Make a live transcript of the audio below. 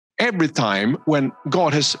every time when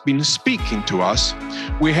God has been speaking to us,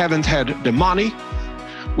 we haven't had the money,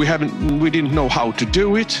 we didn't know how to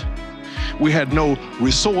do it, we had no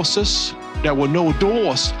resources, there were no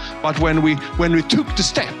doors. But when we took the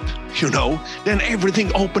step, then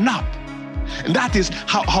everything opened up. And that is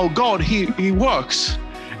how God, he works.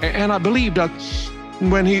 And I believe that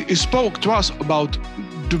when he spoke to us about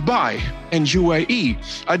Dubai and UAE,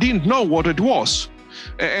 I didn't know what it was.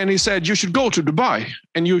 And he said, you should go to Dubai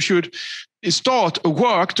and you should start a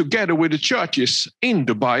work together with the churches in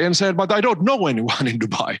Dubai. And said, but I don't know anyone in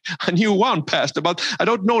Dubai. I knew one pastor, but I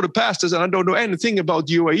don't know the pastors and I don't know anything about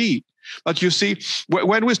UAE. But you see,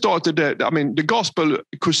 when we started the gospel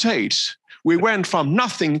crusades, we went from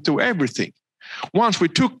nothing to everything. Once we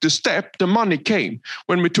took the step, the money came.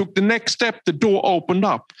 When we took the next step, the door opened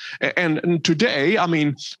up. And today,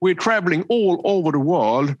 we're traveling all over the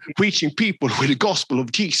world, reaching people with the gospel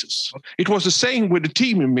of Jesus. It was the same with the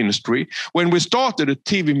TV ministry. When we started the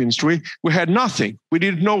TV ministry, we had nothing. We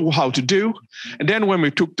didn't know how to do. And then when we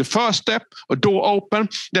took the first step, a door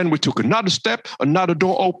opened. Then we took another step, another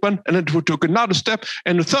door opened. And then we took another step,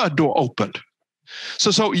 and the third door opened.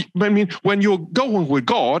 So when you're going with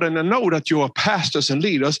God, and I know that you are pastors and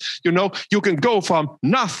leaders, you can go from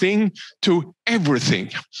nothing to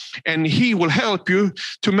everything. And he will help you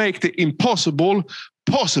to make the impossible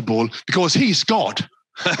possible because he's God.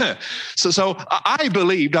 So I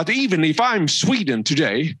believe that even if I'm Sweden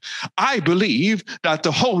today, I believe that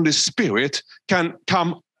the Holy Spirit can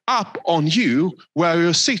come up on you where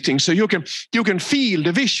you're sitting so you can feel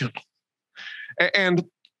the vision. And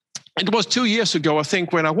it was 2 years ago, I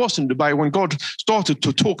think, when I was in Dubai, when God started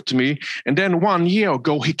to talk to me. And then 1 year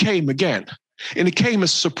ago, he came again. And it came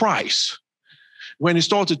as a surprise when he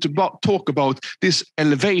started to talk about this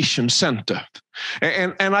elevation center.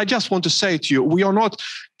 And I just want to say to you, we are not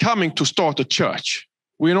coming to start a church.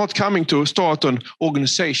 We're not coming to start an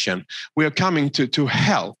organization. We are coming to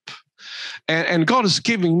help. And God is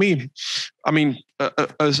giving me,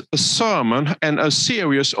 a sermon and a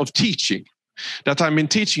series of teaching that I've been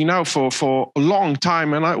teaching now for a long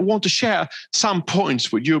time. And I want to share some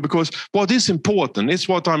points with you because what is important is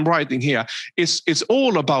what I'm writing here. It's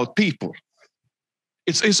all about people.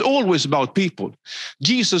 It's always about people.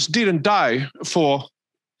 Jesus didn't die for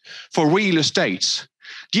real estates.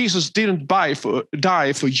 Jesus didn't die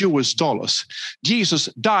for US dollars. Jesus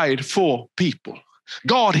died for people.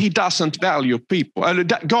 God, he doesn't value people.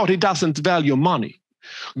 God, he doesn't value money.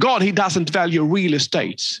 God, he doesn't value real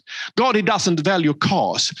estates. God, he doesn't value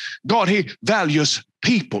cars. God, he values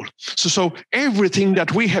people. So everything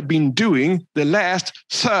that we have been doing the last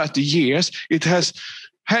 30 years, it has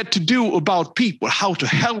had to do about people, how to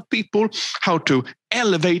help people, how to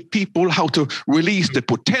elevate people, how to release the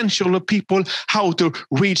potential of people, how to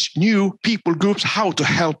reach new people groups, how to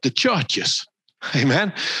help the churches.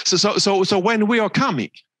 Amen. So when we are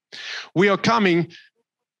coming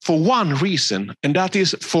for one reason, and that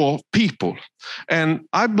is for people. And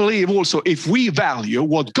I believe also if we value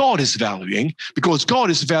what God is valuing, because God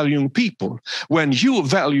is valuing people, when you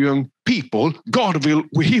valuing people,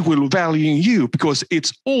 he will value you because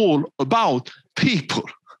it's all about people.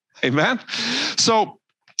 Amen. So,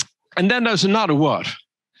 and then there's another word.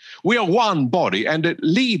 We are one body, and the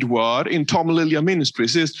lead word in Lilja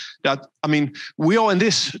Ministries is that, we are in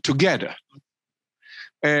this together.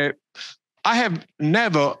 I have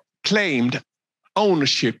never claimed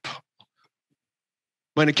ownership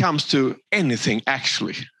when it comes to anything,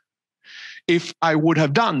 actually. If I would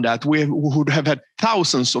have done that, we would have had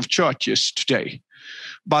thousands of churches today.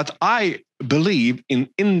 But I believe in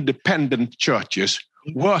independent churches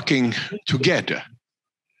working together.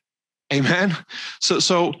 Amen.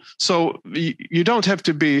 So you don't have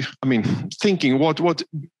to be, thinking what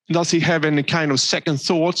does he have any kind of second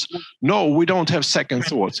thoughts? No, we don't have second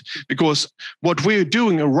thoughts because what we're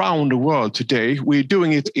doing around the world today, we're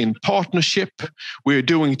doing it in partnership. We're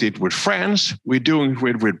doing it with friends. We're doing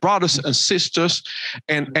it with brothers and sisters,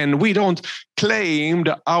 and we don't claim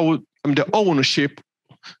the ownership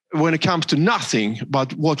when it comes to nothing.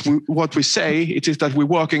 But what we say it is that we're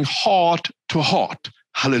working heart to heart.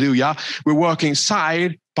 Hallelujah. We're working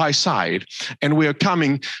side by side, and we are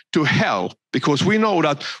coming to help because we know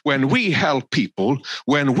that when we help people,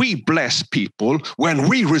 when we bless people, when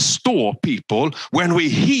we restore people, when we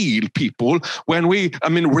heal people, when we,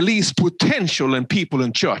 release potential in people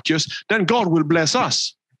and churches, then God will bless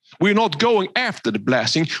us. We're not going after the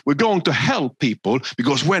blessing. We're going to help people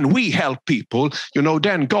because when we help people,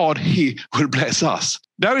 then God, he will bless us.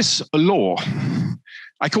 There is a law.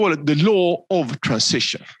 I call it the law of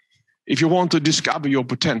transition. if you want to discover your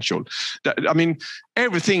potential.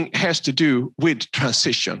 Everything has to do with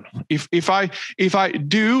transition. If I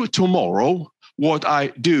do tomorrow what I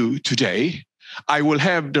do today, I will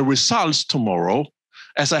have the results tomorrow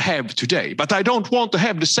as I have today. But I don't want to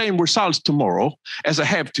have the same results tomorrow as I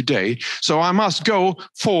have today. So I must go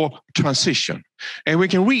for transition. And we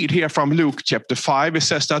can read here from Luke chapter 5. It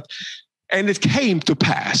says that, and it came to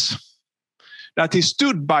pass that he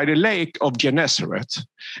stood by the lake of Gennesaret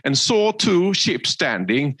and saw two ships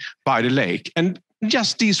standing by the lake. And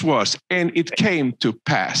just these words, and it came to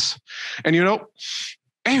pass. And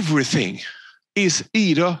everything is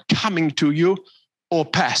either coming to you or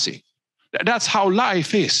passing. That's how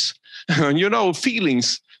life is.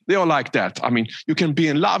 Feelings, they are like that. You can be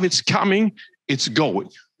in love, it's coming, it's going.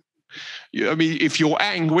 If you're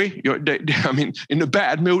angry, in a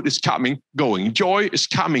bad mood, it's coming, going. Joy is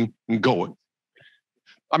coming and going.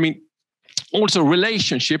 Also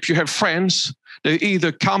relationships, you have friends, they're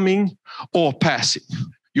either coming or passing.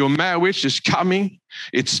 Your marriage is coming,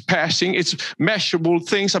 it's passing, it's measurable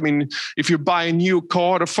things. If you buy a new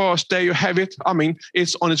car, the first day you have it,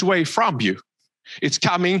 it's on its way from you. It's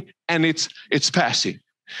coming and it's passing.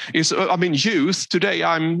 It's youth. Today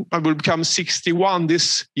I will become 61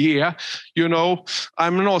 this year.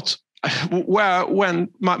 I'm not when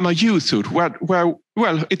my youthhood,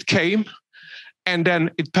 well, it came and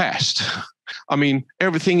then it passed.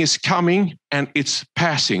 Everything is coming and it's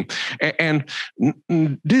passing. And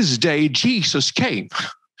this day, Jesus came.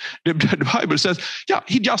 The Bible says,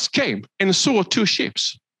 he just came and saw two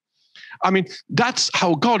ships. That's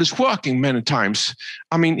how God is working many times.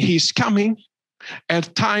 He's coming. As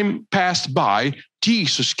time passed by,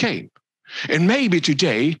 Jesus came. And maybe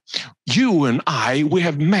today, you and I, we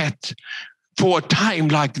have met for a time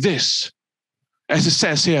like this. As it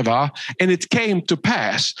says here, and it came to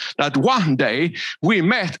pass that one day we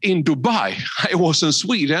met in Dubai. I was in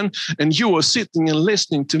Sweden and you were sitting and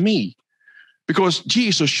listening to me because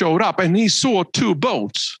Jesus showed up and he saw two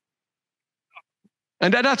boats.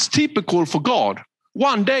 And that's typical for God.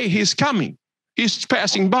 One day he's coming. He's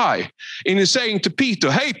passing by and he's saying to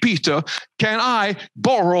Peter, hey, Peter, can I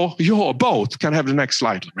borrow your boat? Can I have the next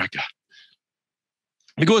slide, Rebecca?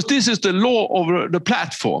 Because this is the law of the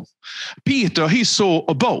platform. Peter, he saw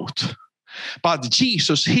a boat, but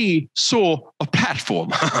Jesus, he saw a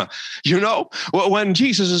platform. When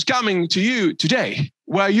Jesus is coming to you today,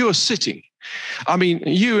 where you're sitting,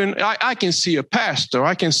 you and I can see a pastor,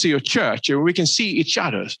 I can see a church, or we can see each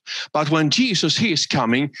other. But when Jesus, he is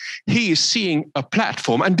coming, he is seeing a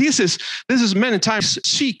platform. And this is many times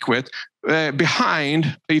secret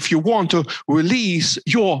behind, if you want to release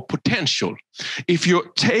your potential. If you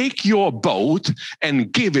take your boat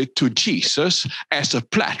and give it to Jesus as a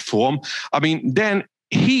platform, then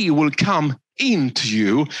he will come into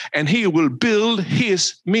you and he will build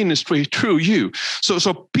his ministry through you.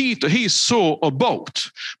 So Peter, he saw a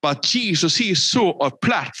boat, but Jesus, he saw a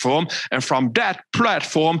platform, and from that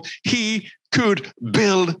platform, he could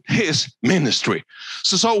build his ministry.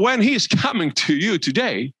 So when he's coming to you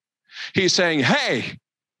today, he's saying, hey,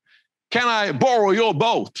 can I borrow your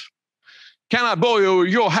boat? Can I borrow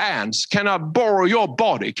your hands? Can I borrow your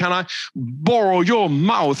body? Can I borrow your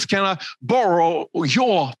mouth? Can I borrow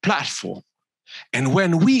your platform? And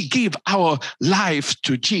when we give our life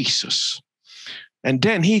to Jesus, and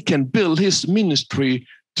then he can build his ministry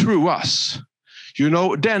through us,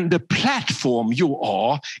 then the platform you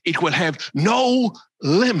are, it will have no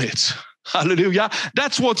limits. Hallelujah.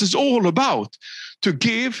 That's what it's all about, to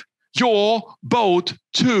give your boat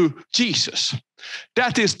to Jesus.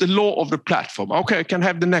 That is the law of the platform. Okay, I can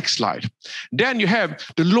have the next slide. Then you have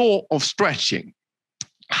the law of stretching.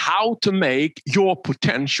 How to make your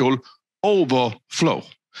potential overflow.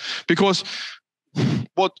 Because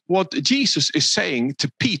what Jesus is saying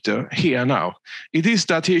to Peter here now, it is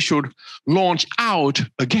that he should launch out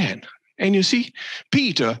again. And you see,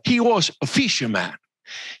 Peter, he was a fisherman.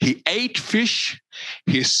 He ate fish,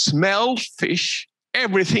 he smelled fish,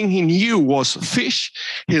 everything he knew was fish.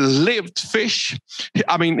 He lived fish.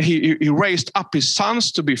 He raised up his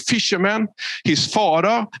sons to be fishermen. His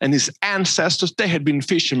father and his ancestors, they had been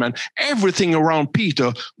fishermen. Everything around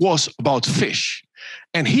Peter was about fish.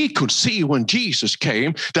 And he could see when Jesus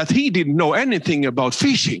came that he didn't know anything about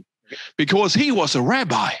fishing because he was a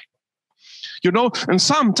rabbi. And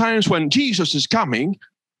sometimes when Jesus is coming,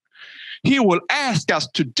 he will ask us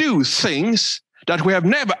to do things that we have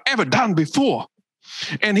never, ever done before.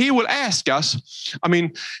 And he will ask us,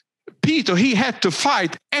 Peter, he had to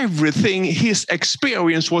fight everything his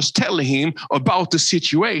experience was telling him about the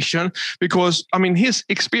situation, because, I mean, his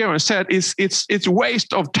experience said it's a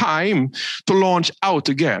waste of time to launch out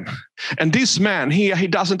again. And this man, he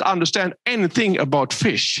doesn't understand anything about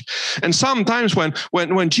fish. And sometimes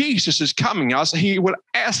when Jesus is coming us, he will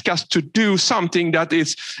ask us to do something that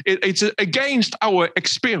it's against our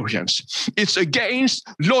experience. It's against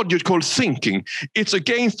logical thinking. It's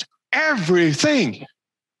against everything.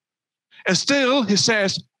 And still, he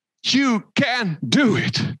says, you can do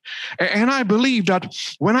it. And I believe that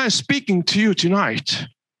when I'm speaking to you tonight,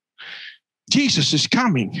 Jesus is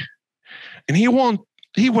coming, and he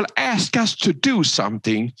will ask us to do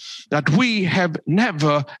something that we have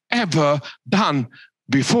never, ever done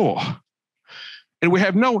before. And we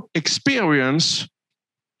have no experience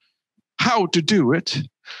how to do it.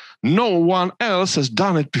 No one else has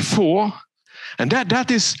done it before. And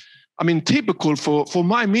that is, I mean, typical for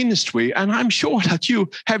my ministry, and I'm sure that you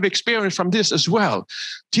have experience from this as well.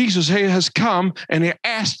 Jesus has come and he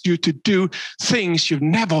asked you to do things you've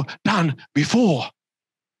never done before.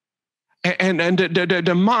 And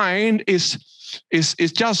the mind is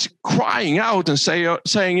just crying out and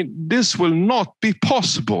saying this will not be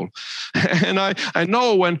possible. And I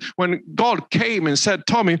know when God came and said,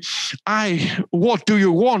 Tommy, what do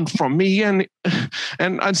you want from me? And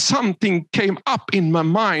something came up in my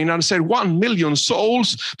mind, and I said 1 million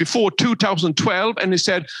souls before 2012, and he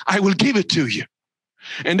said, I will give it to you.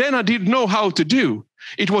 And then I didn't know how to do.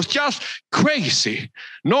 It was just crazy.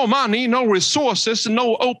 No money, no resources,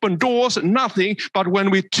 no open doors, nothing. But when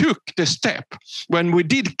we took the step, when we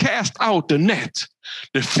did cast out the net,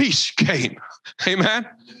 the fish came. Amen.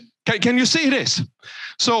 Can you see this?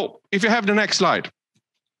 So if you have the next slide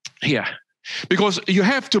here, because you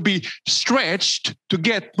have to be stretched to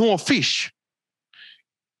get more fish.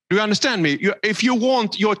 Do you understand me? If you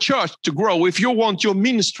want your church to grow, if you want your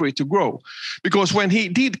ministry to grow, because when he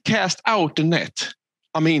did cast out the net,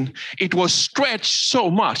 I mean, it was stretched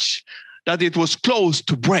so much that it was close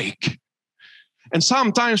to break. And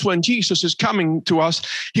sometimes when Jesus is coming to us,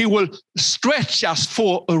 he will stretch us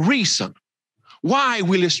for a reason. Why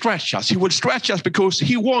will he stretch us? He will stretch us because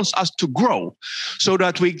he wants us to grow so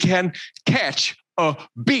that we can catch a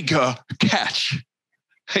bigger catch.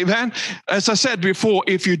 Amen. As I said before,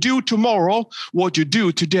 if you do tomorrow what you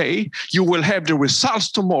do today, you will have the results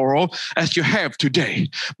tomorrow as you have today.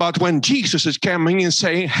 But when Jesus is coming and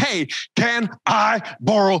saying, hey, can I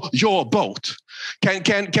borrow your boat?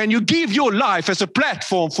 Can you give your life as a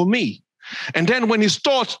platform for me? And then when he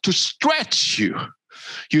starts to stretch you,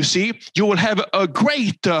 you see, you will have a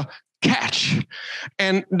greater catch.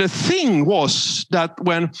 And the thing was that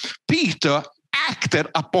when Peter acted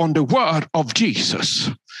upon the word of Jesus,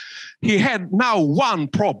 he had now one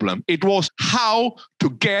problem. It was how to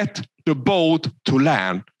get the boat to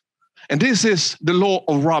land. And this is the law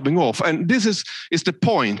of rubbing off. And this is the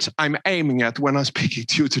point I'm aiming at when I'm speaking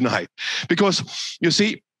to you tonight. Because you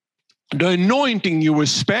see, the anointing you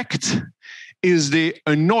respect is the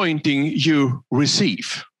anointing you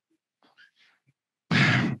receive.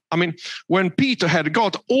 I mean, when Peter had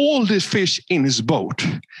got all this fish in his boat,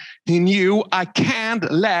 he knew, I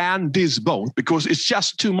can't land this boat because it's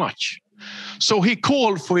just too much. So he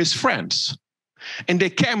called for his friends, and they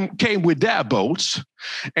came with their boats.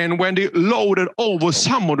 And when they loaded over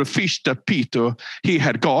some of the fish that Peter he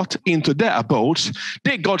had got into their boats,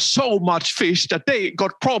 they got so much fish that they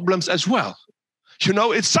got problems as well. You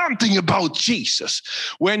know, it's something about Jesus.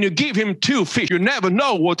 When you give him 2 fish, you never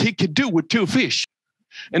know what he could do with 2 fish.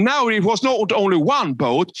 And now it was not only one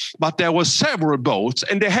boat, but there were several boats,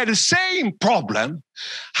 and they had the same problem.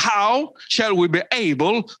 How shall we be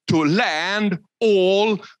able to land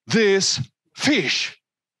all this fish?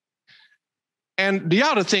 And the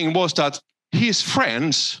other thing was that his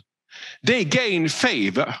friends, they gained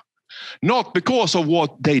favor, not because of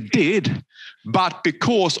what they did, but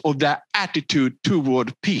because of their attitude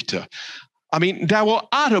toward Peter. I mean, there were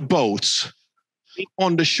other boats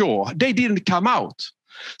on the shore. They didn't come out.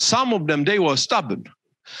 Some of them, they were stubborn.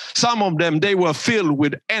 Some of them, they were filled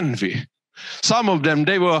with envy. Some of them,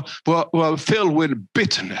 they were filled with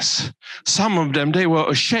bitterness. Some of them, they were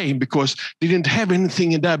ashamed because they didn't have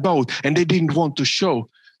anything in their boat and they didn't want to show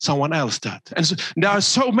someone else that. And so there are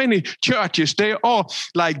so many churches, they are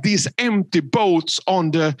like these empty boats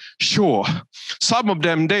on the shore. Some of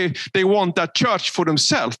them, they want that church for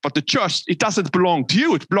themselves, but the church, it doesn't belong to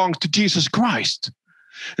you, it belongs to Jesus Christ.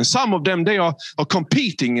 And some of them, they are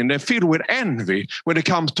competing and they're filled with envy when it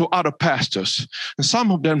comes to other pastors. And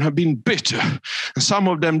some of them have been bitter. And some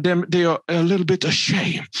of them they are a little bit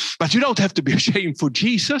ashamed. But you don't have to be ashamed for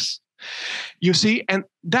Jesus. You see, and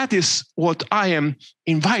that is what I am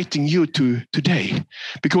inviting you to today,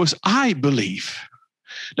 because I believe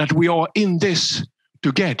that we are in this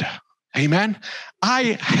together. Amen.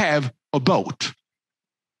 I have a boat.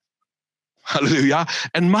 Hallelujah.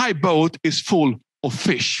 And my boat is full of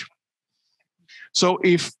fish. So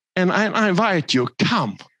I invite you,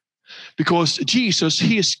 come. Because Jesus,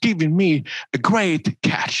 he is giving me a great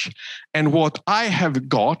catch. And what I have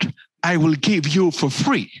got, I will give you for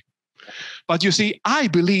free. But you see, I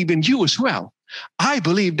believe in you as well. I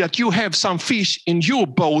believe that you have some fish in your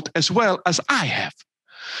boat as well as I have.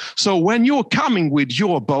 So when you're coming with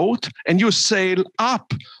your boat and you sail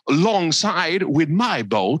up alongside with my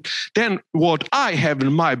boat, then what I have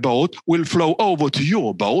in my boat will flow over to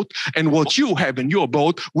your boat, and what you have in your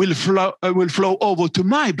boat will flow over to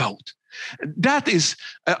my boat. That is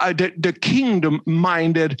the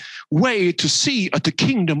kingdom-minded way to see at the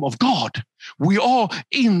kingdom of God. We are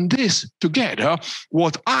in this together.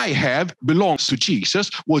 What I have belongs to Jesus.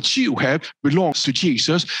 What you have belongs to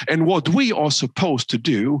Jesus. And what we are supposed to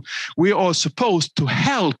do, we are supposed to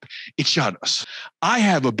help each other. I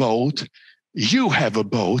have a boat. You have a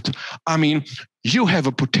boat. I mean, you have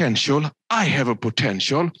a potential. I have a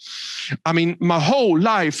potential. I mean, my whole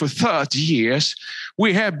life for 30 years,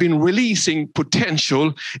 we have been releasing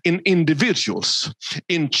potential in individuals,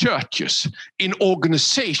 in churches, in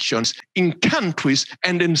organizations, in countries,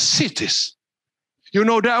 and in cities. You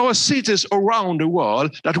know, there are cities around the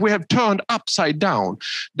world that we have turned upside down.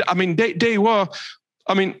 I mean, they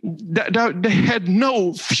had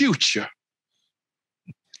no future.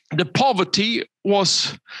 The poverty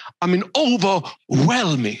was,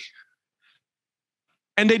 overwhelming.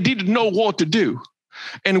 And they didn't know what to do.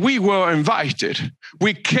 And we were invited.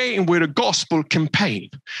 We came with a gospel campaign.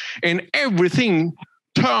 And everything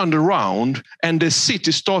turned around and the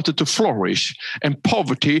city started to flourish. And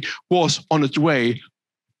poverty was on its way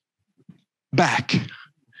back.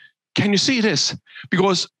 Can you see this?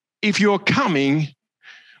 Because if you're coming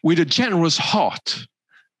with a generous heart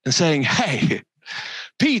and saying, hey,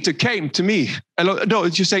 Peter came to me. No,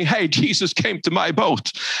 you're saying, hey, Jesus came to my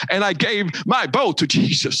boat and I gave my boat to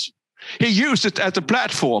Jesus. He used it as a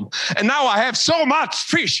platform. And now I have so much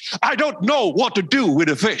fish, I don't know what to do with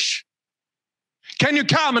the fish. Can you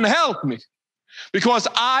come and help me? Because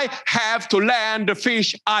I have to land the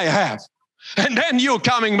fish I have. And then you're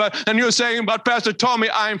coming and you're saying, but Pastor Tommy,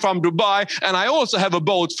 I'm from Dubai and I also have a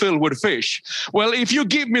boat filled with fish. Well, if you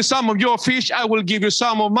give me some of your fish, I will give you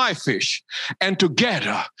some of my fish. And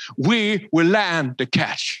together we will land the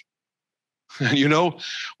catch. And you know,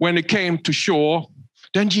 when it came to shore,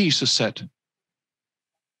 then Jesus said,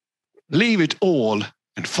 leave it all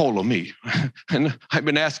and follow me. And I've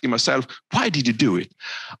been asking myself, why did he do it?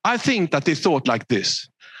 I think that they thought like this.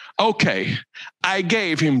 Okay, I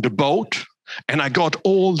gave him the boat and I got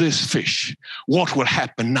all this fish. What will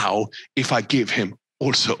happen now if I give him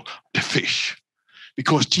also the fish?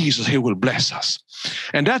 Because Jesus, he will bless us.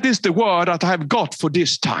 And that is the word that I have got for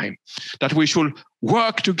this time, that we should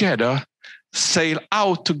work together, sail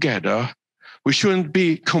out together. We shouldn't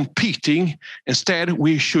be competing. Instead,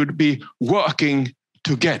 we should be working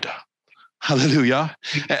together. Hallelujah.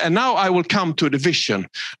 And now I will come to the vision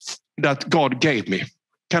that God gave me.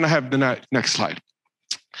 Can I have the next slide?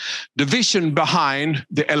 The vision behind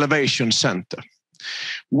the Elevation Center.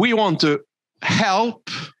 We want to help,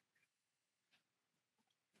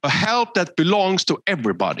 a help that belongs to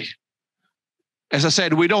everybody. As I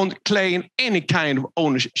said, we don't claim any kind of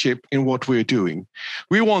ownership in what we're doing.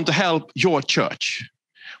 We want to help your church.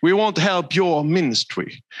 We want to help your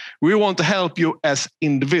ministry. We want to help you as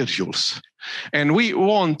individuals. And we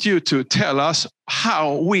want you to tell us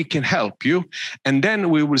how we can help you. And then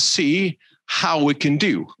we will see how we can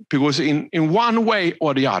do. Because in one way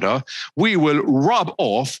or the other, we will rub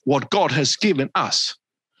off what God has given us.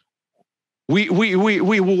 We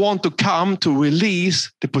want to come to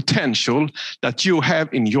release the potential that you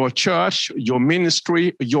have in your church, your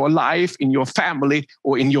ministry, your life, in your family,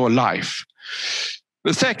 or in your life.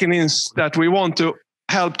 The second is that we want to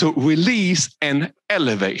help to release and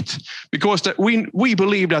elevate, because that we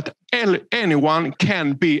believe that anyone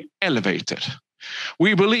can be elevated.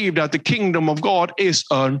 We believe that the kingdom of God is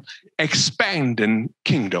an expanding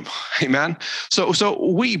kingdom. Amen. So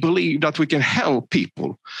we believe that we can help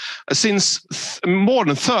people. Since more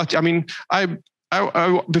than 30,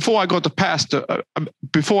 before I got a pastor,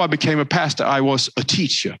 before I became a pastor, I was a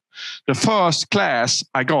teacher. The first class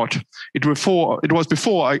I got, it was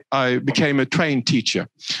before I became a trained teacher.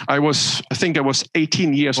 I think I was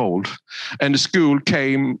 18 years old, and the school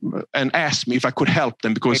came and asked me if I could help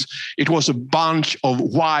them because it was a bunch of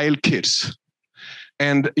wild kids.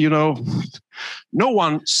 And, no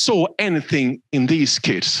one saw anything in these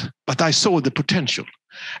kids, but I saw the potential.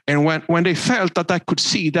 And when they felt that I could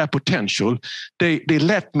see their potential, they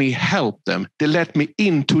let me help them. They let me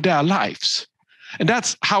into their lives. And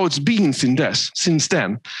that's how it's been since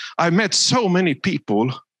then. I met so many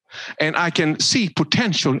people, and I can see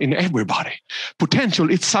potential in everybody.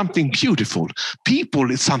 Potential, it's something beautiful.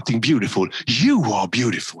 People, it's something beautiful. You are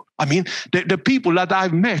beautiful. I mean, the people that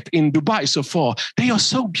I've met in Dubai so far, they are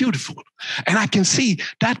so beautiful. And I can see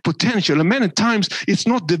that potential. And many times it's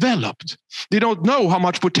not developed. They don't know how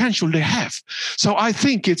much potential they have. So I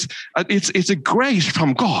think it's a grace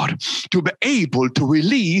from God to be able to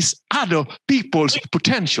release other people's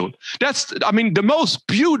potential. That's, the most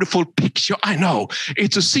beautiful picture I know is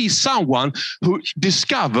to see someone who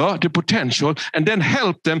discover the potential and then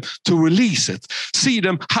help them to release it. See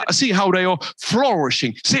how they are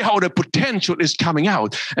flourishing. See how the potential is coming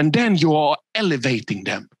out. And then you are elevating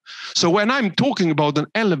them. So when I'm talking about an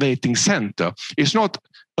elevating center, it's not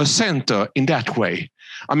a center in that way.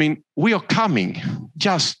 We are coming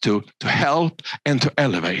just to help and to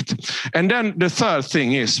elevate. And then the third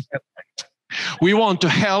thing is we want to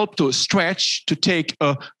help to stretch, to take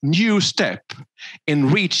a new step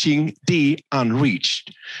in reaching the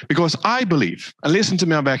unreached. Because I believe, and listen to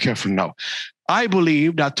me very carefully now, I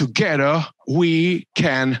believe that together we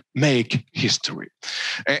can make history.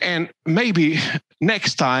 And maybe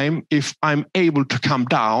next time, if I'm able to come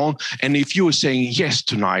down, and if you're saying yes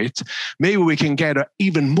tonight, maybe we can gather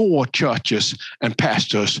even more churches and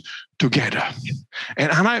pastors together.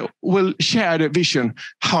 And I will share the vision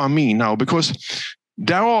how I mean now, because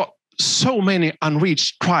there are so many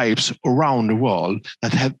unreached tribes around the world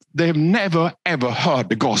that they've never, ever heard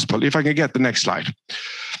the gospel. If I can get the next slide.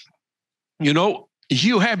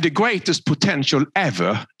 You have the greatest potential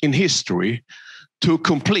ever in history to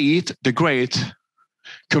complete the Great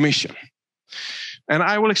Commission. And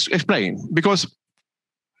I will explain, because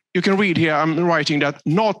you can read here, I'm writing that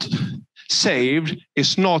not saved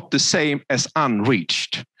is not the same as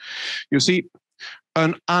unreached. You see,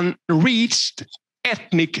 an unreached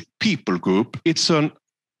ethnic people group, it's an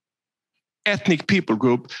ethnic people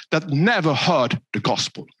group that never heard the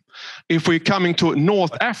gospel. If we're coming to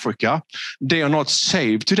North Africa, they are not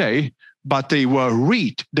saved today, but they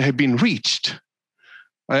have been reached.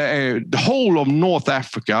 The whole of North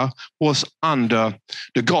Africa was under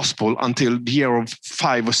the gospel until the year of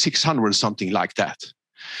 500 or 600, something like that.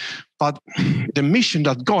 But the mission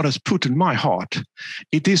that God has put in my heart,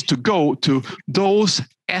 it is to go to those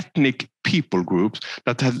ethnic people groups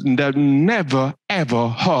that have never, ever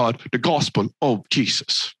heard the gospel of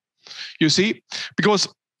Jesus. You see, because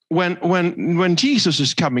when Jesus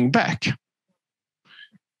is coming back,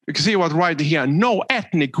 you can see what right here, no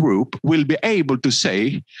ethnic group will be able to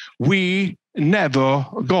say, we never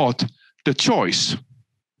got the choice.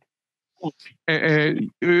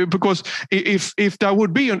 Because if there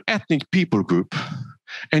would be an ethnic people group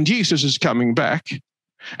and Jesus is coming back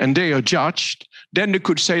and they are judged, then they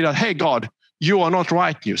could say that, hey, God, you are not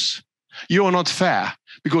righteous. You are not fair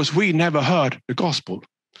because we never heard the gospel.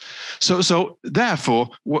 So therefore,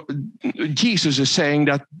 Jesus is saying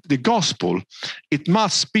that the gospel, it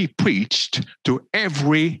must be preached to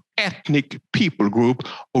every ethnic people group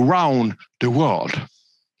around the world.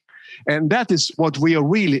 And that is what we are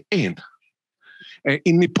really in.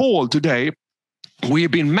 In Nepal today, we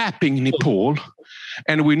have been mapping Nepal,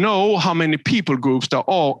 and we know how many people groups there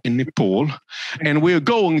are in Nepal, and we're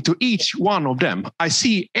going to each one of them. I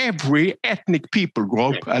see every ethnic people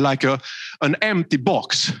group like an empty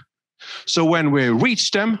box. So when we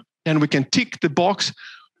reach them, then we can tick the box,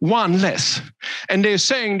 one less. And they're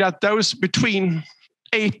saying that there is between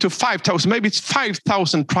 8,000 to 5,000, maybe it's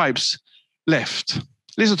 5,000 tribes left.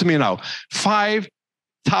 Listen to me now.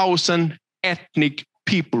 5,000 ethnic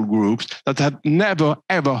people groups that have never,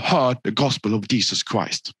 ever heard the gospel of Jesus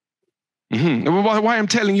Christ. Why I'm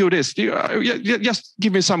telling you this? Just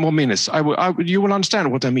give me some more minutes. You will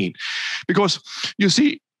understand what I mean. Because you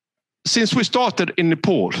see, since we started in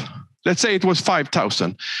Nepal, let's say it was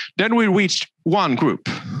 5,000, then we reached one group.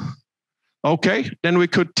 Okay, then we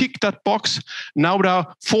could tick that box. Now there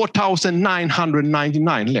are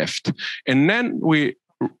 4,999 left. And then we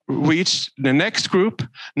reached the next group.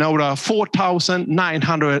 Now there are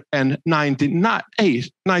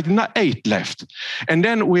 4,998 left. And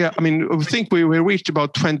then we think we reached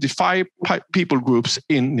about 25 people groups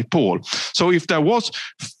in Nepal. So if there was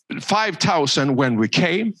 5,000 when we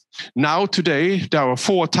came, now today there are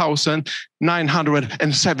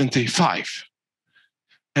 4,975.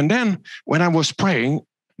 And then when I was praying,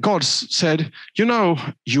 God said,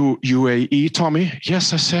 UAE, Tommy.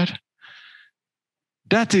 Yes, I said.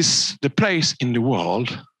 That is the place in the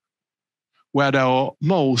world where there are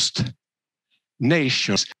most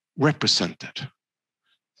nations represented.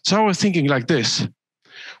 So I was thinking like this: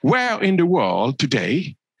 where in the world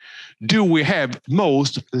today do we have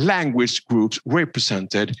most language groups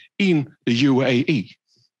represented in the UAE?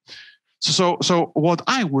 So what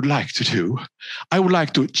I would like to do, I would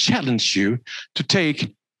like to challenge you to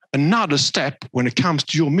take another step when it comes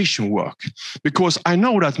to your mission work, because I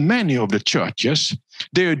know that many of the churches,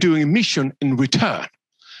 they are doing mission in return.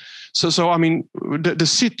 So I mean, the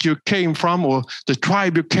city you came from, or the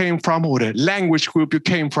tribe you came from, or the language group you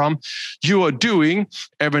came from, you are doing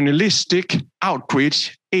evangelistic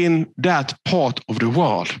outreach in that part of the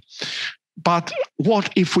world. But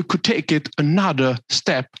what if we could take it another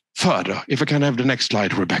step further? If I can have the next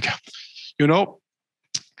slide, Rebecca. You know,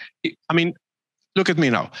 I mean, look at me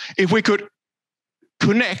now. If we could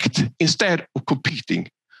connect instead of competing,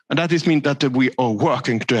 and that is mean that we are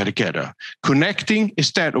working together, connecting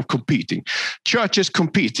instead of competing. Churches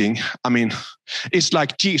competing, I mean, it's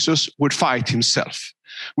like Jesus would fight himself.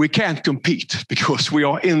 We can't compete because we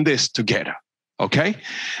are in this together, okay?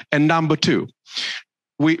 And number two,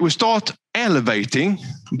 we start elevating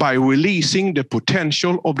by releasing the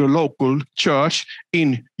potential of the local church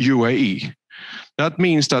in UAE. That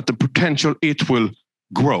means that the potential, it will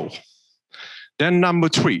grow. Then number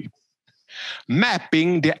three,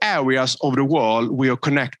 mapping the areas of the world we are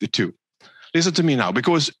connected to. Listen to me now,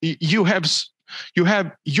 because you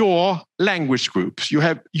have your language groups, you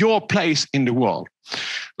have your place in the world.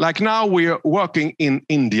 Like now we are working in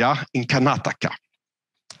India, in Karnataka.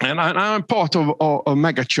 And I'm part of a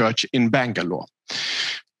mega church in Bangalore.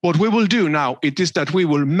 What we will do now, it is that we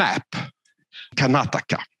will map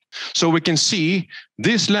Karnataka. So we can see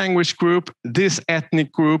this language group, this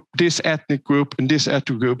ethnic group, this ethnic group, and this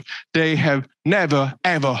ethnic group, they have never,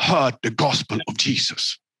 ever heard the gospel of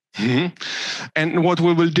Jesus. Mm-hmm. And what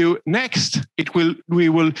we will do next, we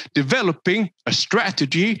will developing a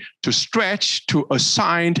strategy to stretch to a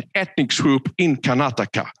signed ethnic group in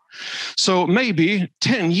Karnataka. So maybe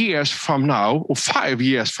 10 years from now or 5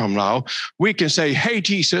 years from now, we can say, hey,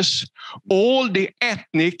 Jesus, all the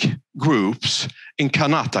ethnic groups in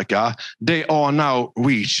Karnataka, they are now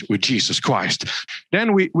reached with Jesus Christ.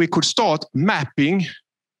 Then we could start mapping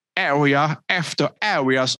area after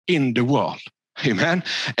areas in the world. Amen.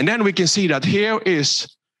 And then we can see that here is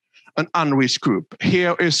an unreached group.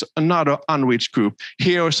 Here is another unreached group.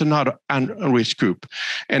 Here is another unreached group.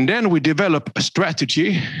 And then we develop a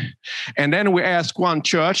strategy. And then we ask one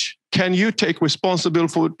church, can you take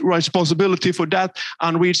responsibility for that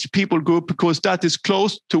unreached people group because that is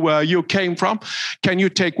close to where you came from? Can you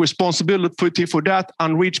take responsibility for that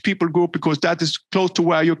unreached people group because that is close to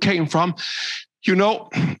where you came from? You know,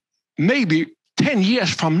 maybe 10 years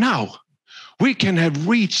from now, we can have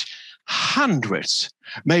reached hundreds,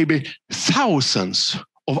 maybe thousands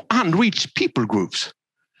of unreached people groups.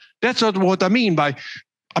 That's not what I mean by,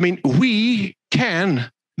 we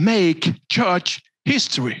can make church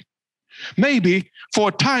history. Maybe for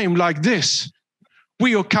a time like this,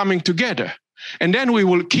 we are coming together, and then we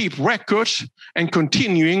will keep records and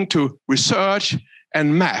continuing to research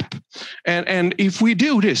and map. And if we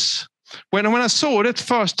do this, when I saw it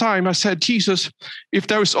first time, I said, Jesus, if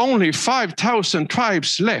there is only 5,000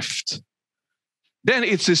 tribes left, then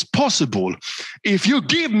it is possible. If you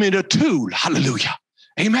give me the tool, hallelujah,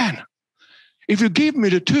 amen. If you give me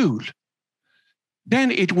the tool,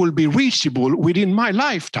 then it will be reachable within my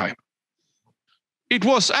lifetime. It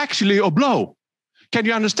was actually a blow. Can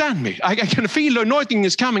you understand me? I can feel the anointing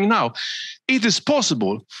is coming now. It is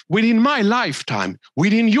possible within my lifetime,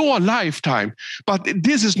 within your lifetime, but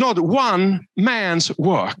this is not one man's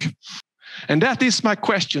work. And that is my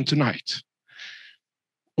question tonight.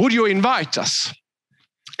 Would you invite us?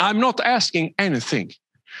 I'm not asking anything.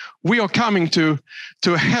 We are coming to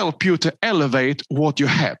help you to elevate what you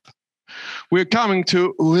have. We're coming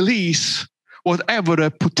to release whatever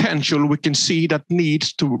the potential we can see that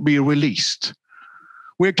needs to be released.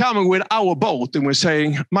 We're coming with our boat and we're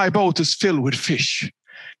saying, my boat is filled with fish.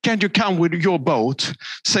 Can't you come with your boat,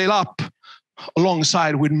 sail up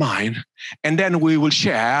alongside with mine, and then we will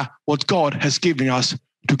share what God has given us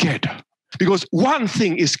together. Because one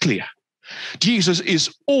thing is clear. Jesus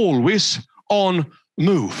is always on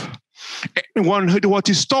move. What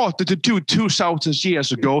he started to do 2,000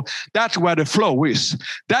 years ago, that's where the flow is.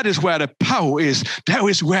 That is where the power is. That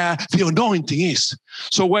is where the anointing is.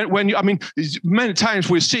 So when you, many times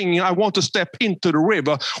we're singing, I want to step into the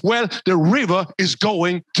river. Well, the river is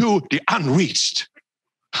going to the unreached.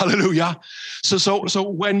 Hallelujah. So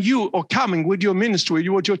when you are coming with your ministry,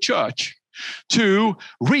 with your church, to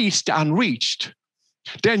reach the unreached,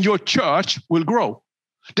 then your church will grow.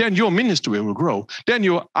 Then your ministry will grow. Then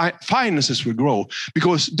your finances will grow,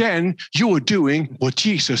 because then you are doing what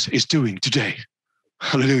Jesus is doing today.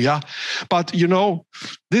 Hallelujah. But you know,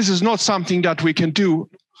 this is not something that we can do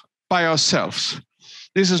by ourselves.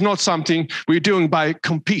 This is not something we're doing by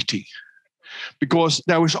competing, because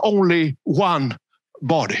there is only one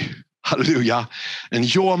body. Hallelujah.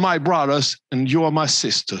 And you are my brothers and you are my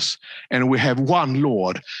sisters. And we have one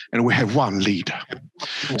Lord and we have one leader.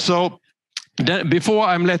 So before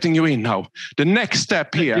I'm letting you in now, the next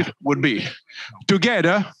step here would be,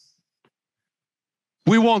 together,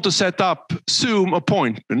 we want to set up Zoom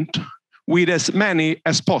appointment with as many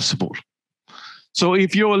as possible. So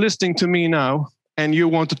if you're listening to me now and you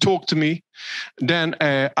want to talk to me, then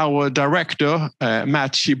our director,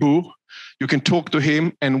 Matt Shibu, you can talk to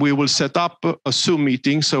him and we will set up a Zoom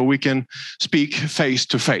meeting so we can speak face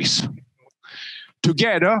to face.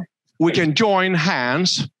 Together, we can join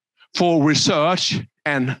hands for research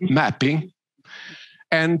and mapping.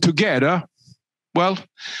 And together, well,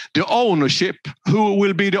 the ownership, who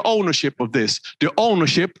will be the ownership of this? The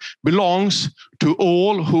ownership belongs to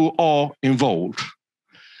all who are involved.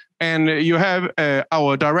 And you have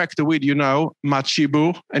our director with you now, Matt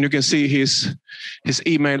Shibu, and you can see his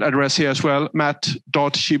email address here as well,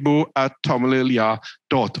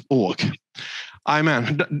 matt.shibu@lilja.org.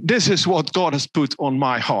 Amen. This is what God has put on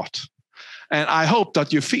my heart. And I hope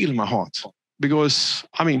that you feel my heart, because,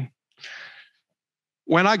 I mean,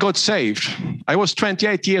 when I got saved, I was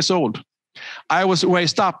 28 years old. I was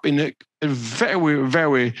raised up in a very,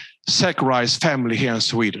 very secularized family here in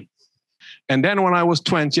Sweden. And then when I was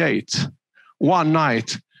 28, one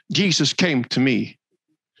night, Jesus came to me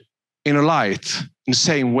in a light in the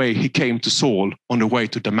same way he came to Saul on the way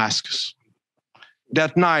to Damascus.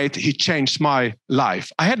 That night, he changed my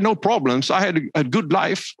life. I had no problems. I had a good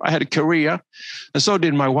life. I had a career, and so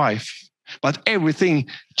did my wife. But everything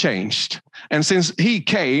changed. And since he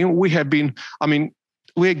came, we have been,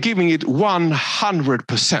 we're giving it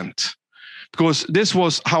 100%. Because this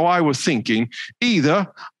was how I was thinking. Either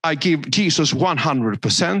I give Jesus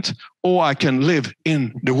 100% or I can live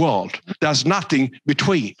in the world. There's nothing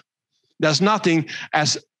between. There's nothing I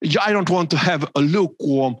don't want to have a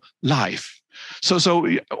lukewarm life. So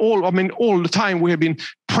all the time we have been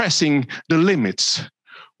pressing the limits.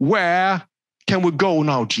 Where can we go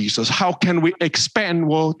now, Jesus? How can we expand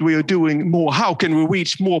what we are doing more? How can we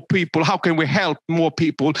reach more people? How can we help more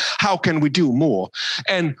people? How can we do more?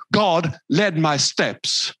 And God led my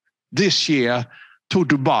steps this year to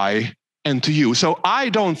Dubai and to you. So I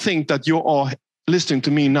don't think that you are listening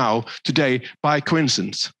to me now today by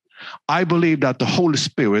coincidence. I believe that the Holy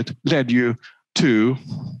Spirit led you to,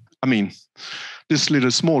 this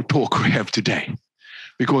little small talk we have today,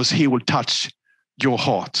 because he will touch your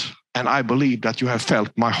heart. And I believe that you have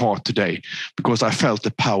felt my heart today, because I felt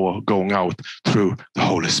the power going out through the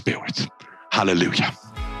Holy Spirit. Hallelujah.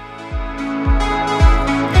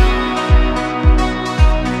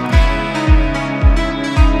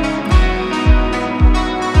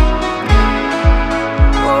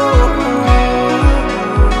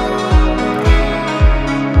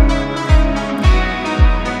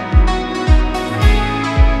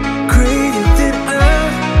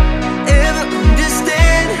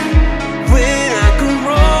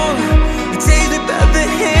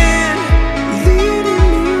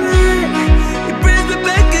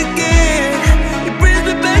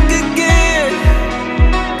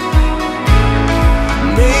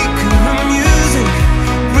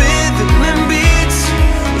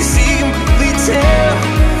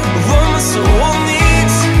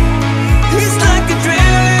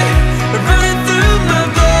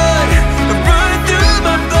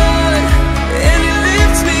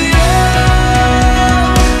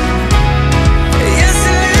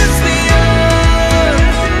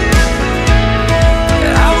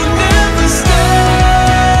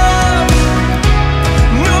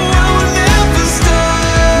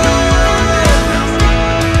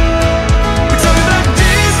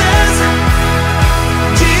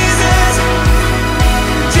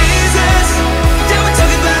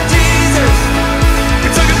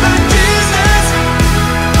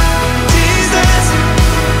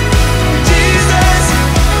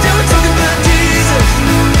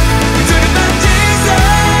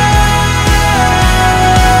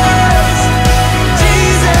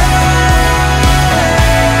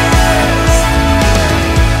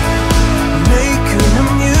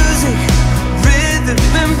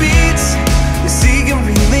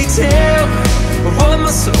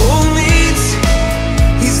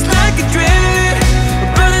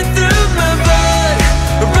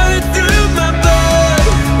 Running through my blood,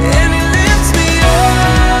 and it lifts me up.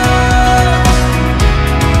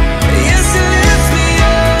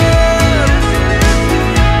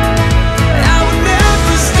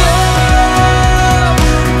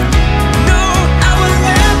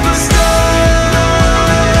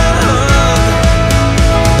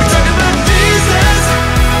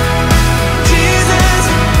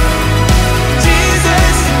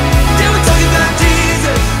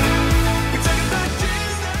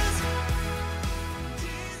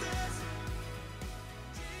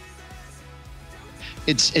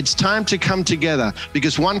 It's time to come together,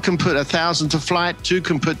 because one can put 1,000 to flight, two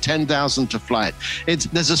can put 10,000 to flight.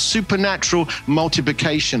 There's a supernatural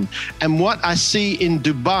multiplication. And what I see in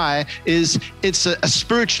Dubai is it's a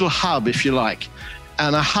spiritual hub, if you like.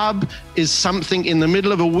 And a hub is something in the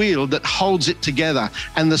middle of a wheel that holds it together,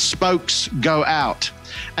 and the spokes go out.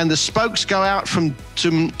 And the spokes go out from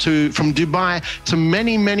Dubai to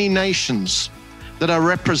many, many nations that are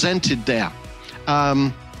represented there.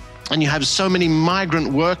 And you have so many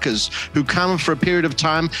migrant workers who come for a period of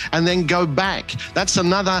time and then go back. That's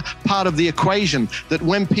another part of the equation, that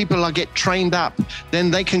when people get trained up,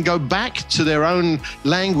 then they can go back to their own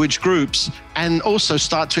language groups and also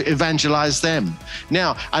start to evangelize them.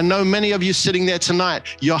 Now, I know many of you sitting there tonight,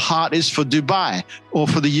 your heart is for Dubai or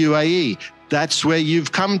for the UAE. That's where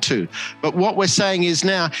you've come to. But what we're saying is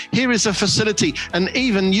now, here is a facility. And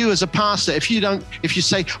even you as a pastor, if you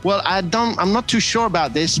say, well, I'm not too sure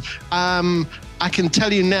about this. I can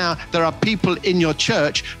tell you now, there are people in your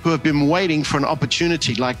church who have been waiting for an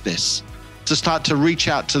opportunity like this to start to reach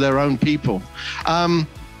out to their own people. And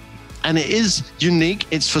it is unique.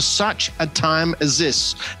 It's for such a time as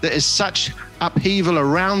this. There is such upheaval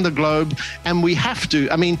around the globe, and we have to,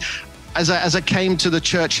 as I came to the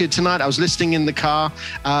church here tonight, I was listening in the car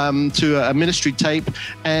to a ministry tape,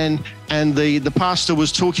 and the pastor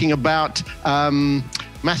was talking about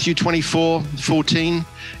Matthew 24:14.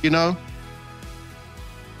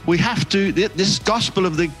 We have to, this gospel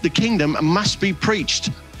of the kingdom must be preached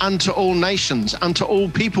unto all nations, unto all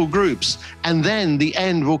people groups, and then the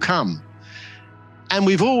end will come. And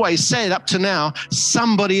we've always said up to now,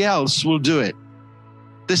 somebody else will do it.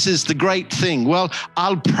 This is the great thing. Well,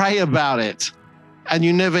 I'll pray about it, and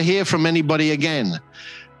you never hear from anybody again.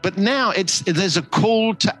 But now there's a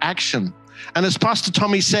call to action. And as Pastor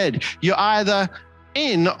Tommy said, you're either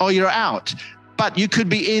in or you're out. But you could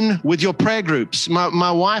be in with your prayer groups.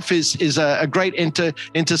 My wife is a great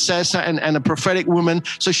intercessor and a prophetic woman.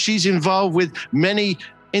 So she's involved with many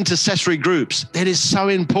intercessory groups. It is so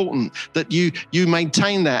important that you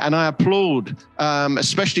maintain that. And I applaud,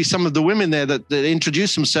 especially some of the women there that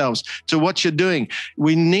introduce themselves to what you're doing.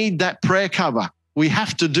 We need that prayer cover. We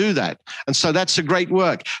have to do that. And so that's a great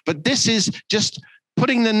work. But this is just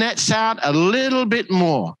putting the nets out a little bit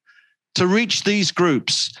more to reach these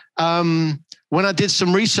groups. When I did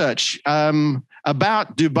some research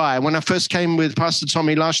about Dubai, when I first came with Pastor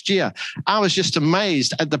Tommy last year, I was just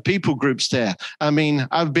amazed at the people groups there.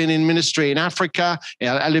 I've been in ministry in Africa.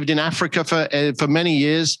 I lived in Africa for many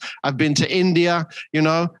years. I've been to India,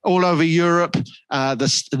 all over Europe,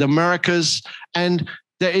 the Americas. And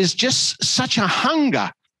there is just such a hunger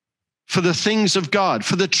for the things of God,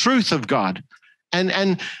 for the truth of God. And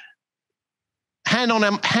hand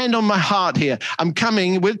on my heart here, I'm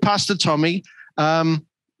coming with Pastor Tommy,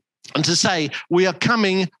 and to say we are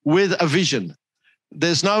coming with a vision.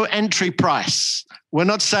 There's no entry price. We're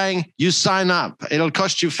not saying you sign up, it'll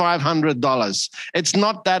cost you $500. It's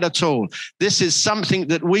not that at all. This is something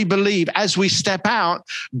that we believe as we step out,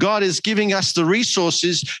 God is giving us the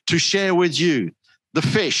resources to share with you. The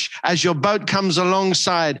fish, as your boat comes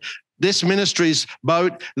alongside this ministry's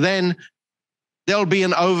boat, then there'll be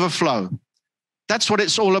an overflow. That's what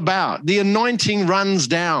it's all about. The anointing runs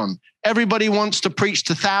down. Everybody wants to preach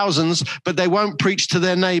to thousands, but they won't preach to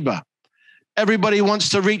their neighbor. Everybody wants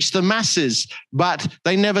to reach the masses, but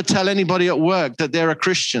they never tell anybody at work that they're a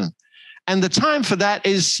Christian. And the time for that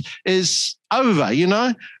is over,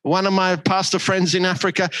 One of my pastor friends in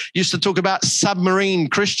Africa used to talk about submarine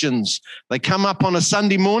Christians. They come up on a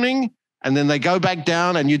Sunday morning and then they go back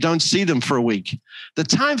down and you don't see them for a week. The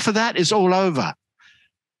time for that is all over.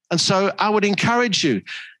 And so I would encourage you,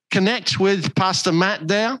 connect with Pastor Matt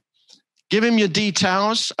there. Give him your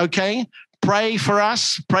details, okay? Pray for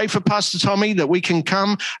us. Pray for Pastor Tommy that we can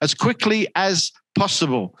come as quickly as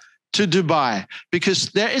possible to Dubai, because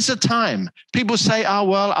there is a time. People say, oh,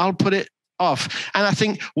 well, I'll put it off. And I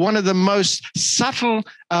think one of the most subtle,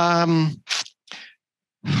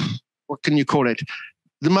 what can you call it?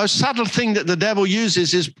 The most subtle thing that the devil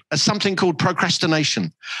uses is something called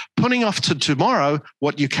procrastination, putting off to tomorrow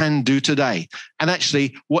what you can do today, and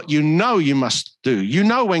actually what you must do.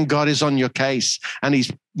 When God is on your case and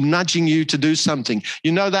he's nudging you to do something.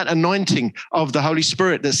 That anointing of the Holy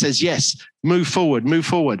Spirit that says, yes, move forward, move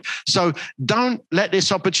forward. So don't let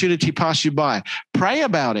this opportunity pass you by. Pray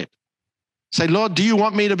about it. Say, Lord, do you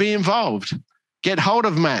want me to be involved? Get hold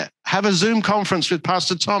of Matt. Have a Zoom conference with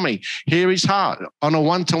Pastor Tommy. Hear his heart on a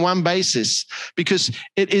one-to-one basis, because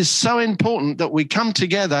it is so important that we come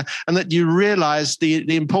together and that you realize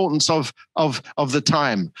the importance of the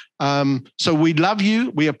time. So we love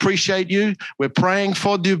you. We appreciate you. We're praying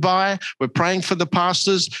for Dubai. We're praying for the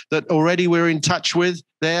pastors that already we're in touch with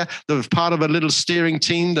there. They're part of a little steering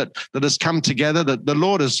team that has come together, that the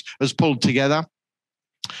Lord has pulled together.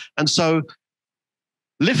 And so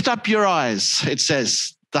lift up your eyes, it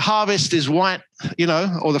says. The harvest is white,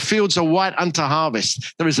 or the fields are white unto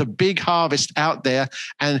harvest. There is a big harvest out there,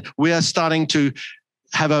 and we are starting to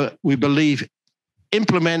we believe,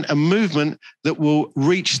 implement a movement that will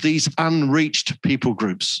reach these unreached people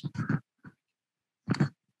groups.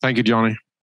 Thank you, Johnny.